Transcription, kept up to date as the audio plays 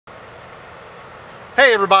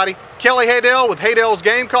Hey everybody, Kelly Haydel with Haydel's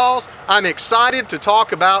Game Calls. I'm excited to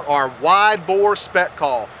talk about our wide bore spec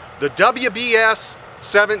call, the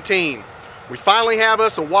WBS-17. We finally have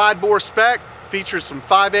us a wide bore spec, features some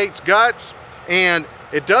 5/8 guts, and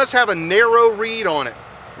it does have a narrow reed on it.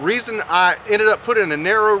 Reason I ended up putting a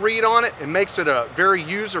narrow reed on it, it makes it a very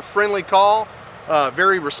user-friendly call,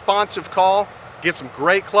 very responsive call. Get some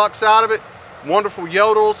great clucks out of it, wonderful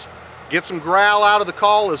yodels, get some growl out of the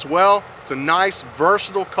call as well. It's a nice,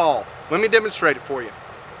 versatile call. Let me demonstrate it for you.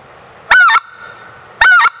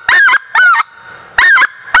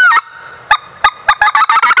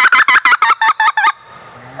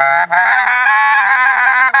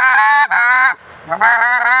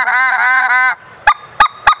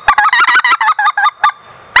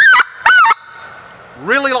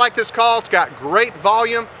 Really like this call. It's got great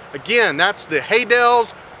volume. Again, that's the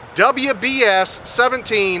Haydel's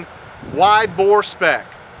WBS-17 wide bore spec.